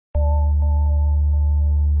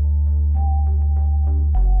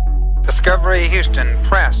Discovery Houston,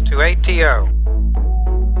 press to ATO.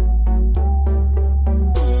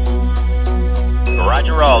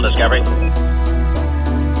 Roger, roll, Discovery.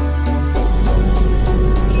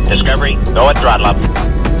 Discovery, go at throttle up.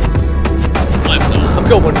 I'm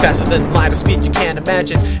going faster than light of speed you can't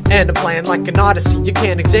imagine, and I'm playing like an odyssey you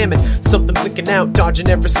can't examine. Something blinking out, dodging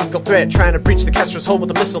every single threat, trying to breach the Kestral's hole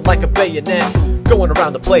with a missile like a bayonet. Going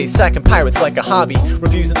around the place, sacking pirates like a hobby,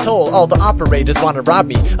 refusing toll, all the operators wanna rob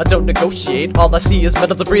me. I don't negotiate, all I see is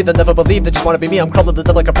metal debris. They never believe they just wanna be me. I'm crawling to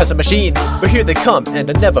them like a pressing machine, but here they come, and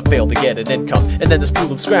I never fail to get an income. And then this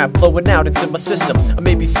pool of scrap blowing out into my system. I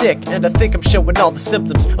may be sick, and I think I'm showing all the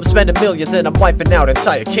symptoms. I'm spending millions and I'm wiping out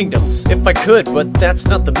entire kingdoms. If I could, but that's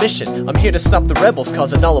not the mission. I'm here to stop the rebels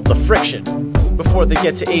causing all of the friction. Before they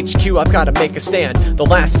get to HQ, I've gotta make a stand. The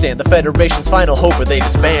last stand, the Federation's final hope, or they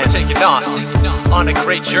disband. Taking off on a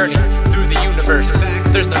great journey through the universe.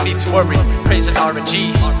 There's no need to worry, praising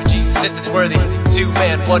RNG since it's worthy.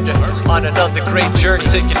 Two-man wonder on another great journey.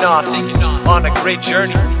 Taking off on a great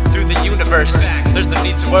journey through the universe. There's no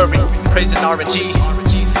need to worry, praising RNG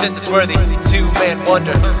since it's worthy. Two-man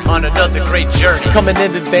wonder on another great journey. Coming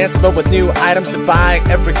in advance but with new items to buy.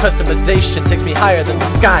 Every customization takes me higher than the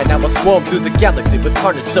sky. Now I'll swarm through the galaxy with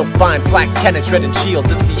carnage so fine. Flak cannons, shredding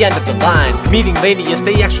shields, it's the end of the line. Meeting ladies,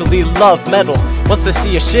 they actually love metal. Once they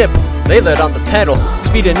see a ship, they let on the pedal.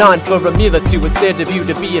 Speeding on for a meal or two, it's their debut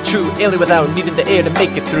to be a true alien without needing the air to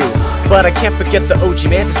make it through. But I can't forget the OG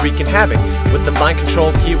Mantis wreaking havoc with the mind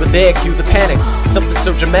control here or there, cue the panic. Something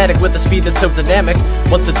so dramatic with a speed that's so dynamic.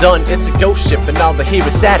 Once it's done, it's a ghost ship and all the here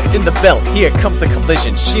is static. In the belt, here comes the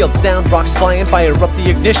collision. Shields down, rocks flying, fire up the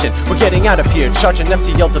ignition. We're getting out of here, charging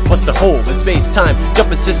FTL to bust a hole in space time.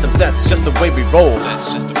 Jumping systems, that's just the way we roll.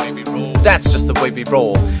 That's just the way we roll. That's just the way we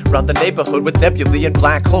roll. Round the neighborhood with nebulae and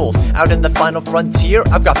black holes. Out in the final frontier,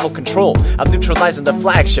 I've got full control. I'm neutralizing the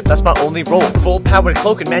flagship, that's my only role. Full powered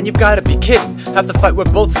cloaking, man, you've gotta be kidding. Have the fight, we're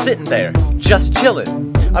both sitting there, just chilling.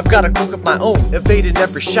 I've got a cloak of my own, evaded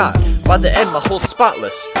every shot. By the end, my whole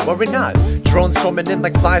spotless, worry not. Drones swarming in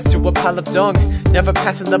like flies to a pile of dung. Never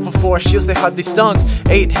passing level 4, shields they hardly stung.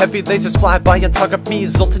 8 heavy lasers fly by and target me.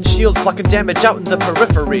 Zoltan shields blocking damage out in the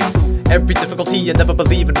periphery. Every difficulty, you never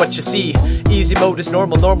believe in what you see. Easy mode is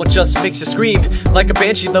normal, normal just makes you scream. Like a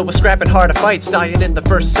banshee though, we're scrapping harder fights. Dying in the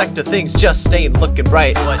first sector, things just ain't looking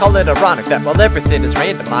right. Call it ironic that while everything is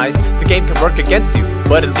randomized, the game can work against you,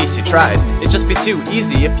 but at least you tried. It'd just be too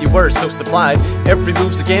easy if you were so supplied. Every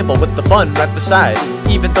move's a gamble with the fun right beside.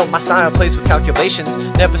 Even though my style plays with calculations,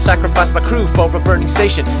 never sacrifice my crew for a burning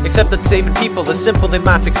station. Except that saving people is simply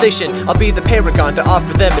my fixation. I'll be the paragon to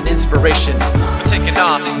offer them an inspiration. We're taking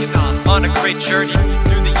off on a great journey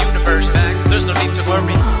through the universe. There's no need to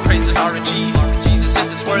worry, praising RNG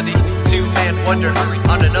since it's worthy. Two-man wonder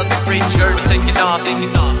on another great journey. We're taking off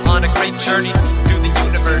on a great journey through the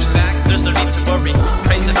universe. There's no need to worry,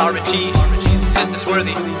 praising RNG since it's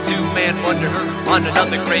worthy. Two-man wonder on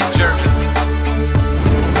another great journey.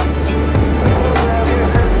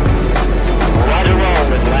 Roger,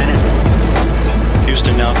 roll, Atlanta.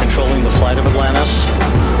 Houston now controlling the flight of Atlanta.